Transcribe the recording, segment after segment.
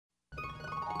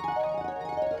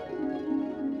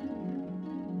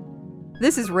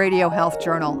This is Radio Health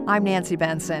Journal. I'm Nancy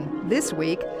Benson. This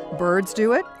week, birds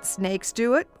do it, snakes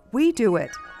do it, we do it.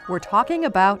 We're talking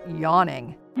about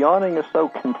yawning. Yawning is so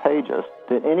contagious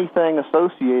that anything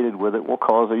associated with it will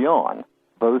cause a yawn,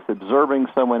 both observing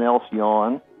someone else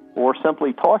yawn or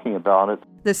simply talking about it.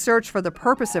 The search for the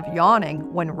purpose of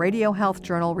yawning when Radio Health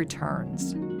Journal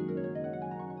returns.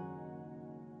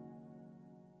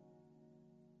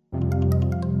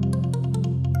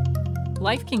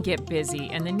 Life can get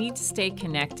busy and the need to stay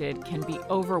connected can be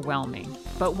overwhelming.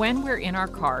 But when we're in our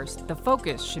cars, the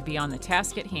focus should be on the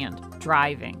task at hand,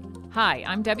 driving. Hi,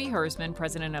 I'm Debbie Hersman,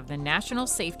 president of the National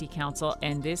Safety Council,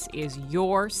 and this is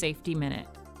your Safety Minute.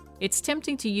 It's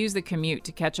tempting to use the commute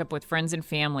to catch up with friends and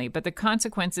family, but the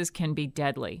consequences can be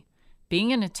deadly.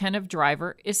 Being an attentive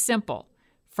driver is simple.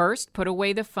 First, put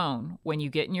away the phone when you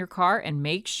get in your car and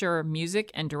make sure music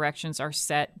and directions are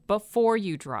set before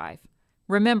you drive.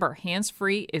 Remember,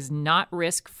 hands-free is not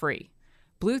risk-free.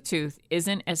 Bluetooth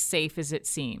isn't as safe as it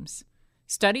seems.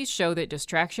 Studies show that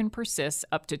distraction persists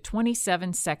up to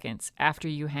 27 seconds after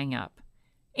you hang up.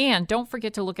 And don't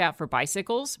forget to look out for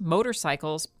bicycles,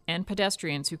 motorcycles, and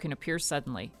pedestrians who can appear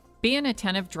suddenly. Be an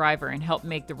attentive driver and help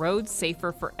make the roads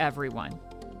safer for everyone.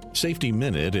 Safety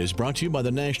Minute is brought to you by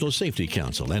the National Safety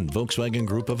Council and Volkswagen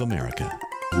Group of America.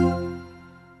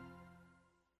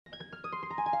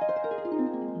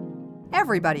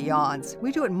 Everybody yawns.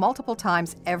 We do it multiple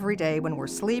times every day when we're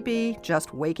sleepy,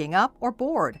 just waking up, or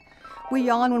bored. We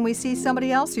yawn when we see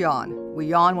somebody else yawn. We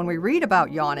yawn when we read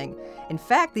about yawning. In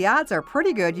fact, the odds are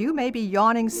pretty good you may be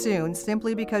yawning soon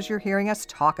simply because you're hearing us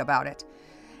talk about it.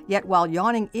 Yet while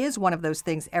yawning is one of those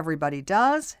things everybody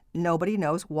does, nobody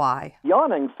knows why.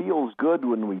 Yawning feels good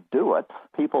when we do it.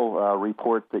 People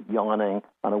report that yawning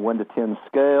on a 1 to 10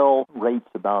 scale rates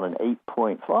about an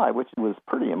 8.5, which was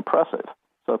pretty impressive.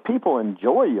 So people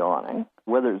enjoy yawning,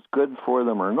 whether it's good for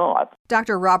them or not.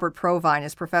 Dr. Robert Provine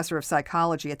is professor of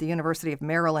psychology at the University of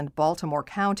Maryland, Baltimore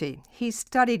County. He's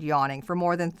studied yawning for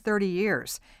more than 30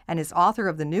 years and is author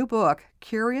of the new book,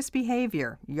 Curious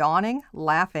Behavior, Yawning,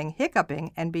 Laughing,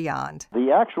 Hiccuping, and Beyond.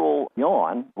 The actual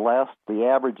yawn lasts the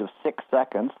average of 6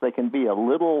 seconds. They can be a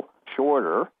little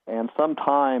shorter and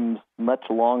sometimes much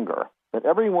longer. But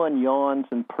everyone yawns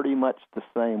in pretty much the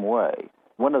same way.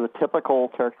 One of the typical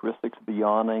characteristics of the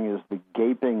yawning is the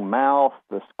gaping mouth,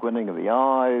 the squinting of the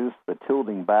eyes, the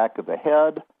tilting back of the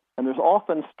head, and there's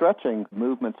often stretching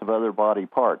movements of other body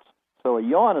parts. So a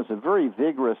yawn is a very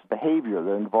vigorous behavior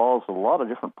that involves a lot of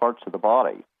different parts of the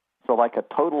body. So like a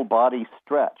total body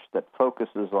stretch that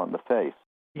focuses on the face.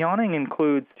 Yawning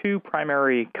includes two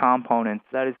primary components.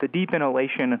 That is the deep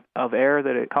inhalation of air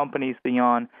that accompanies the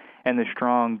yawn and the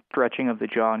strong stretching of the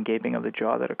jaw and gaping of the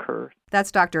jaw that occurs.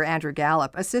 That's Dr. Andrew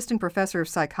Gallup, assistant professor of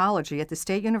psychology at the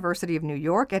State University of New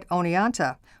York at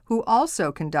Oneonta, who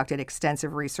also conducted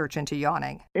extensive research into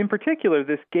yawning. In particular,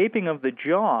 this gaping of the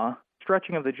jaw,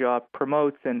 stretching of the jaw,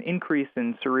 promotes an increase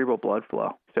in cerebral blood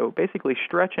flow. So basically,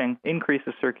 stretching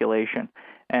increases circulation,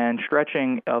 and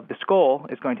stretching of the skull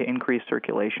is going to increase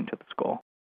circulation to the skull.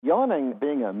 Yawning,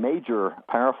 being a major,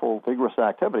 powerful, vigorous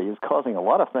activity, is causing a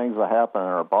lot of things that happen in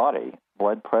our body.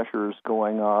 Blood pressure's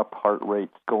going up, heart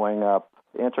rate's going up,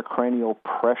 intracranial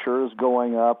pressure's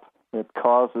going up. It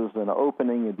causes an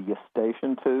opening in the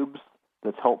eustachian tubes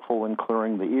that's helpful in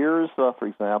clearing the ears, for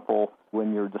example,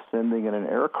 when you're descending in an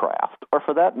aircraft, or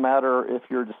for that matter, if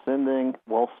you're descending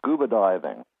while scuba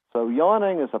diving. So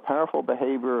yawning is a powerful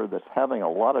behavior that's having a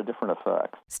lot of different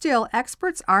effects. Still,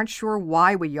 experts aren't sure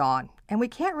why we yawn, and we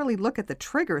can't really look at the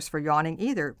triggers for yawning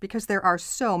either because there are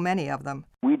so many of them.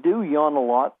 We do yawn a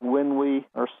lot when we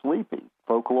are sleepy.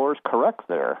 Folklore is correct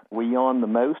there. We yawn the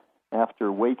most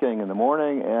after waking in the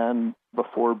morning and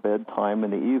before bedtime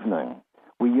in the evening.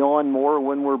 We yawn more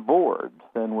when we're bored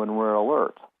than when we're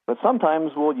alert. But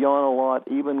sometimes we'll yawn a lot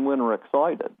even when we're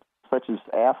excited, such as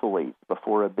athletes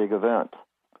before a big event.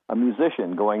 A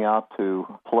musician going out to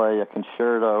play a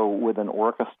concerto with an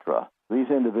orchestra. These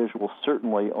individuals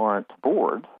certainly aren't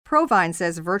bored. Provine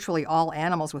says virtually all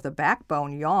animals with a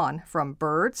backbone yawn, from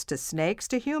birds to snakes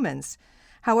to humans.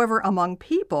 However, among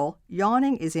people,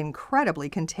 yawning is incredibly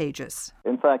contagious.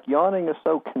 In fact, yawning is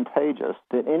so contagious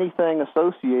that anything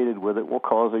associated with it will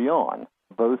cause a yawn,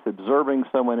 both observing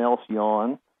someone else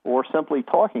yawn or simply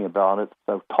talking about it.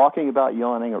 So talking about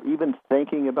yawning or even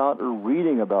thinking about or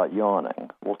reading about yawning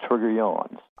will trigger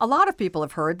yawns. A lot of people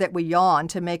have heard that we yawn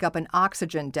to make up an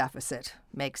oxygen deficit.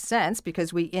 Makes sense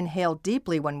because we inhale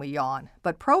deeply when we yawn.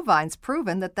 But Provine's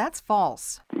proven that that's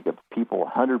false. If you give people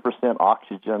 100%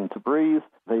 oxygen to breathe,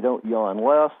 they don't yawn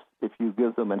less. If you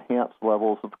give them enhanced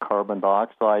levels of carbon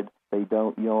dioxide, they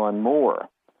don't yawn more.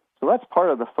 So that's part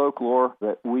of the folklore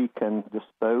that we can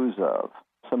dispose of.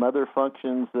 Some other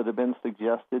functions that have been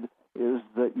suggested is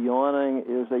that yawning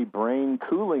is a brain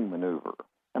cooling maneuver.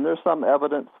 And there's some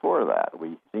evidence for that.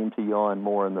 We seem to yawn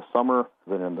more in the summer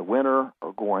than in the winter,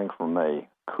 or going from a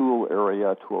cool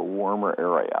area to a warmer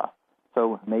area.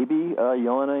 So maybe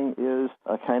yawning is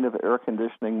a kind of air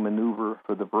conditioning maneuver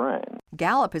for the brain.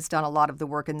 Gallup has done a lot of the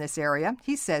work in this area.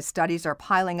 He says studies are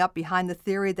piling up behind the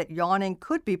theory that yawning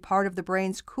could be part of the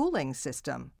brain's cooling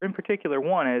system. In particular,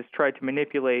 one has tried to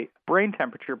manipulate brain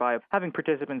temperature by having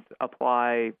participants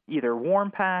apply either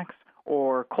warm packs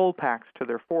or cold packs to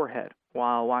their forehead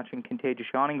while watching contagious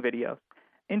yawning videos.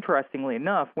 Interestingly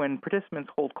enough, when participants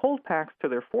hold cold packs to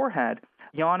their forehead,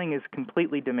 yawning is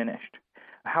completely diminished.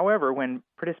 However, when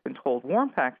participants hold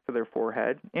warm packs to their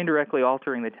forehead, indirectly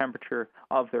altering the temperature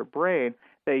of their brain,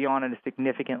 they yawn at a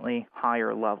significantly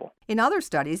higher level. In other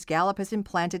studies, Gallup has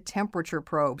implanted temperature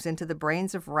probes into the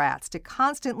brains of rats to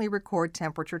constantly record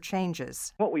temperature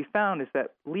changes. What we found is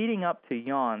that leading up to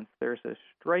yawns, there's a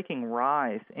striking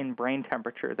rise in brain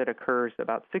temperature that occurs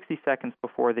about 60 seconds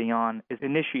before the yawn is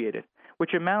initiated,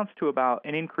 which amounts to about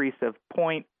an increase of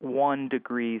 0.1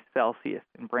 degrees Celsius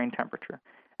in brain temperature.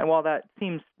 And while that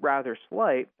seems rather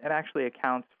slight, it actually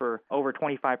accounts for over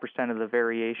 25% of the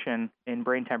variation in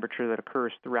brain temperature that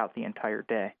occurs throughout the entire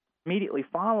day. Immediately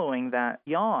following that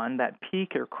yawn, that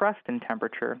peak or crest in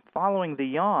temperature, following the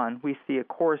yawn, we see a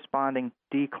corresponding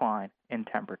decline in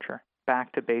temperature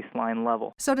back to baseline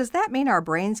level. So does that mean our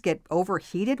brains get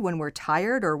overheated when we're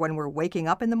tired or when we're waking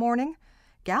up in the morning?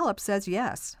 Gallup says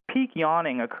yes. Peak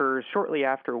yawning occurs shortly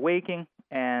after waking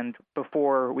and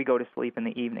before we go to sleep in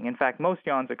the evening. In fact, most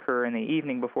yawns occur in the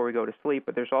evening before we go to sleep,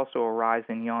 but there's also a rise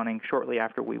in yawning shortly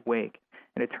after we wake.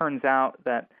 And it turns out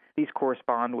that these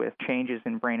correspond with changes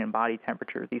in brain and body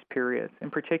temperature, these periods. In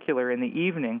particular, in the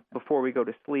evening, before we go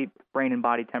to sleep, brain and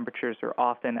body temperatures are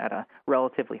often at a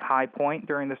relatively high point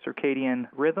during the circadian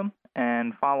rhythm,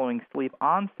 and following sleep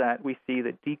onset, we see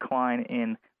the decline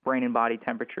in brain and body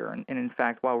temperature. And in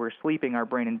fact, while we're sleeping, our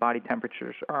brain and body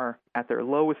temperatures are at their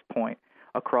lowest point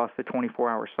across the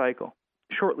 24-hour cycle.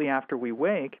 Shortly after we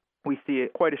wake, we see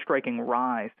quite a striking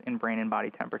rise in brain and body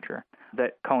temperature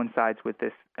that coincides with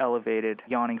this elevated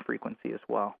yawning frequency as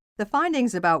well. The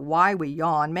findings about why we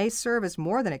yawn may serve as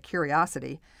more than a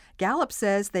curiosity. Gallup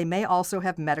says they may also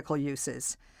have medical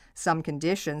uses. Some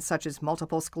conditions, such as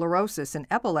multiple sclerosis and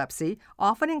epilepsy,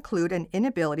 often include an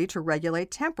inability to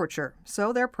regulate temperature,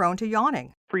 so they're prone to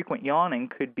yawning. Frequent yawning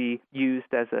could be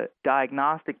used as a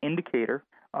diagnostic indicator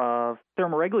of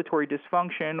thermoregulatory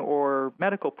dysfunction or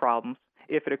medical problems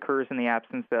if it occurs in the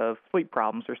absence of sleep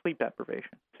problems or sleep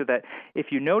deprivation. So that if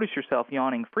you notice yourself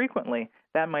yawning frequently,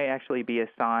 that might actually be a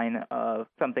sign of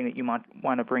something that you might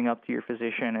want to bring up to your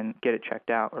physician and get it checked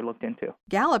out or looked into.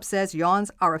 Gallup says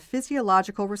yawns are a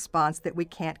physiological response that we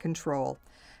can't control.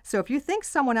 So if you think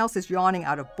someone else is yawning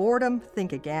out of boredom,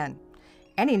 think again.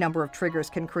 Any number of triggers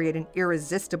can create an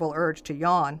irresistible urge to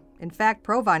yawn. In fact,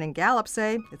 Provine and Gallup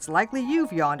say it's likely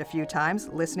you've yawned a few times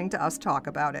listening to us talk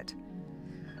about it.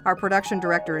 Our production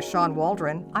director is Sean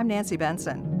Waldron. I'm Nancy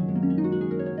Benson.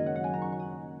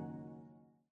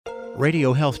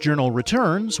 Radio Health Journal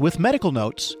returns with medical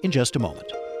notes in just a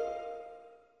moment.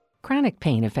 Chronic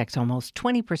pain affects almost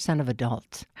 20% of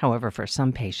adults. However, for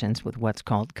some patients with what's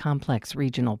called complex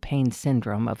regional pain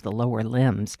syndrome of the lower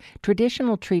limbs,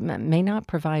 traditional treatment may not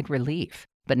provide relief.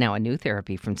 But now a new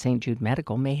therapy from St. Jude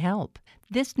Medical may help.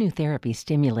 This new therapy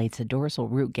stimulates a dorsal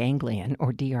root ganglion,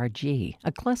 or DRG,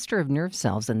 a cluster of nerve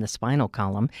cells in the spinal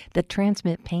column that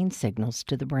transmit pain signals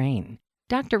to the brain.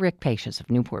 Dr. Rick Pacious of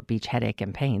Newport Beach Headache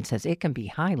and Pain says it can be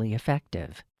highly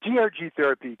effective. DRG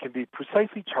therapy can be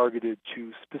precisely targeted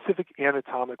to specific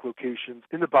anatomic locations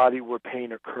in the body where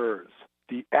pain occurs.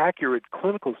 The accurate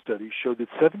clinical studies showed that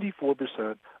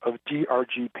 74% of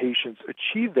DRG patients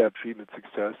achieved that treatment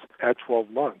success at 12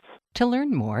 months. To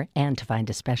learn more and to find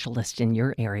a specialist in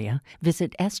your area,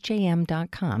 visit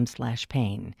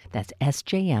sjm.com/pain. That's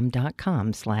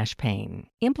sjm.com/pain.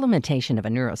 Implementation of a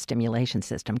neurostimulation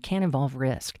system can involve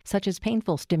risk, such as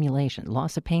painful stimulation,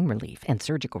 loss of pain relief, and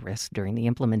surgical risks during the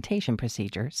implementation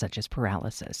procedure, such as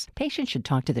paralysis. Patients should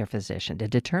talk to their physician to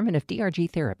determine if DRG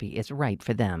therapy is right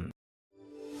for them.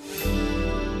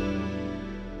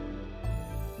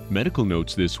 Medical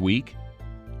notes this week.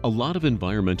 A lot of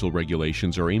environmental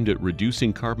regulations are aimed at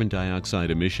reducing carbon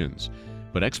dioxide emissions,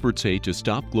 but experts say to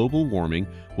stop global warming,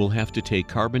 we'll have to take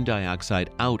carbon dioxide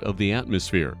out of the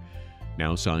atmosphere.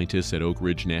 Now scientists at Oak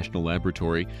Ridge National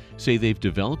Laboratory say they've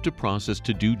developed a process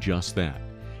to do just that.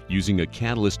 Using a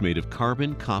catalyst made of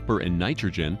carbon, copper, and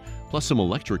nitrogen, plus some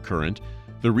electric current,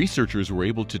 the researchers were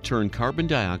able to turn carbon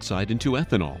dioxide into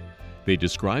ethanol. They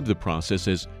describe the process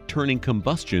as turning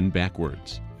combustion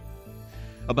backwards.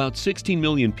 About 16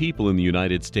 million people in the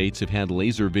United States have had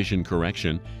laser vision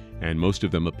correction, and most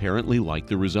of them apparently like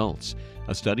the results.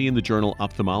 A study in the journal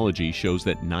Ophthalmology shows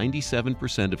that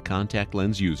 97% of contact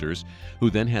lens users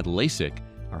who then had LASIK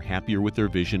are happier with their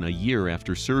vision a year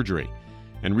after surgery.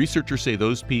 And researchers say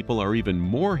those people are even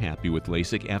more happy with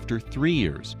LASIK after 3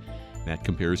 years. That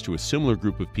compares to a similar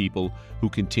group of people who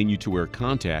continue to wear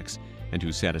contacts and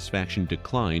whose satisfaction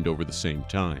declined over the same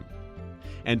time.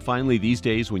 And finally, these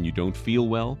days when you don't feel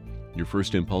well, your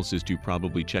first impulse is to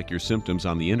probably check your symptoms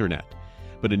on the internet.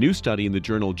 But a new study in the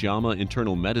journal JAMA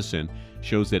Internal Medicine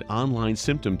shows that online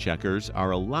symptom checkers are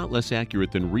a lot less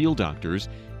accurate than real doctors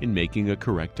in making a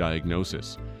correct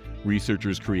diagnosis.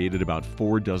 Researchers created about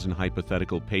 4 dozen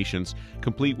hypothetical patients,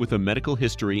 complete with a medical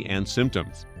history and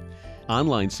symptoms.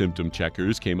 Online symptom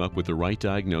checkers came up with the right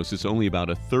diagnosis only about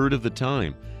a third of the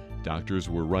time. Doctors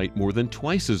were right more than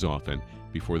twice as often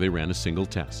before they ran a single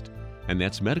test. And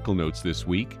that's Medical Notes this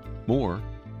week. More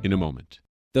in a moment.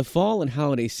 The fall and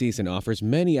holiday season offers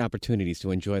many opportunities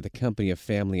to enjoy the company of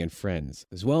family and friends,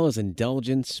 as well as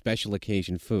indulgent, special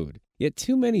occasion food. Yet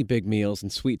too many big meals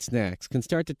and sweet snacks can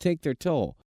start to take their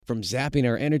toll, from zapping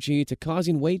our energy to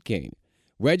causing weight gain.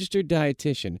 Registered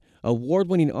dietitian,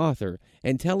 award-winning author,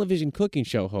 and television cooking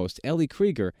show host Ellie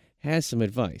Krieger has some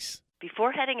advice.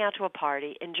 Before heading out to a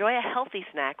party, enjoy a healthy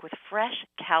snack with fresh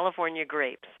California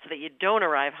grapes so that you don't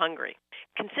arrive hungry.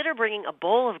 Consider bringing a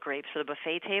bowl of grapes to the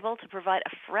buffet table to provide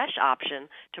a fresh option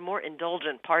to more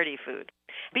indulgent party food.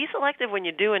 Be selective when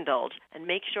you do indulge and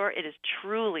make sure it is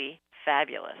truly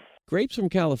fabulous. Grapes from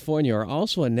California are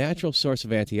also a natural source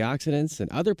of antioxidants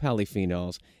and other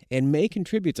polyphenols and may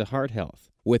contribute to heart health.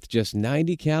 With just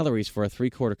 90 calories for a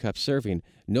 3/4 cup serving,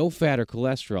 no fat or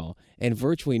cholesterol, and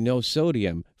virtually no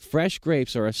sodium, fresh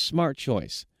grapes are a smart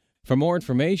choice. For more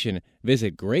information,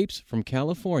 visit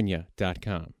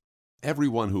grapesfromcalifornia.com.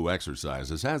 Everyone who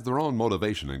exercises has their own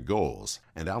motivation and goals,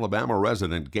 and Alabama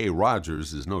resident Gay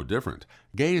Rogers is no different.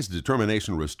 Gay's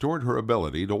determination restored her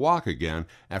ability to walk again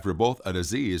after both a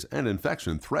disease and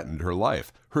infection threatened her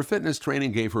life. Her fitness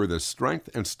training gave her the strength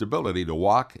and stability to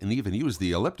walk and even use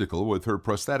the elliptical with her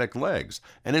prosthetic legs.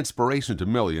 An inspiration to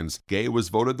millions, Gay was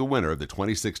voted the winner of the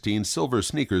 2016 Silver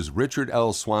Sneakers Richard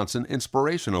L. Swanson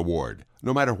Inspiration Award.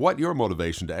 No matter what your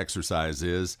motivation to exercise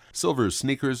is, Silver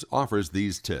Sneakers offers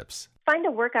these tips. Find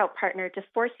a workout partner to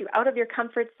force you out of your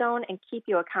comfort zone and keep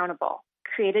you accountable.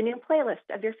 Create a new playlist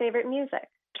of your favorite music.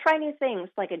 Try new things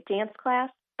like a dance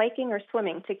class, biking, or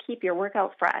swimming to keep your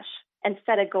workout fresh. And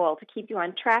set a goal to keep you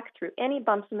on track through any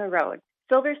bumps in the road.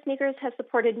 Silver Sneakers has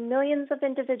supported millions of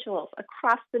individuals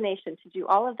across the nation to do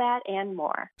all of that and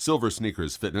more. Silver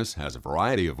Sneakers Fitness has a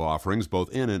variety of offerings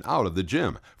both in and out of the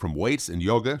gym, from weights and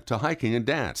yoga to hiking and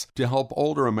dance, to help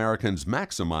older Americans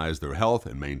maximize their health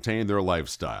and maintain their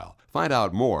lifestyle. Find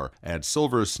out more at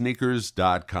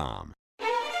silversneakers.com.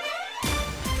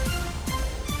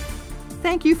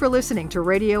 Thank you for listening to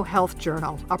Radio Health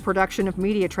Journal, a production of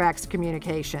MediaTrax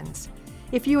Communications.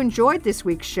 If you enjoyed this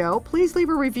week's show, please leave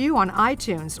a review on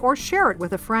iTunes or share it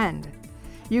with a friend.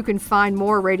 You can find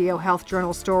more Radio Health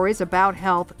Journal stories about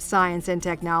health, science, and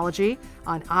technology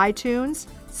on iTunes,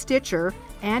 Stitcher,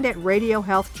 and at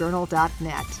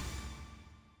radiohealthjournal.net.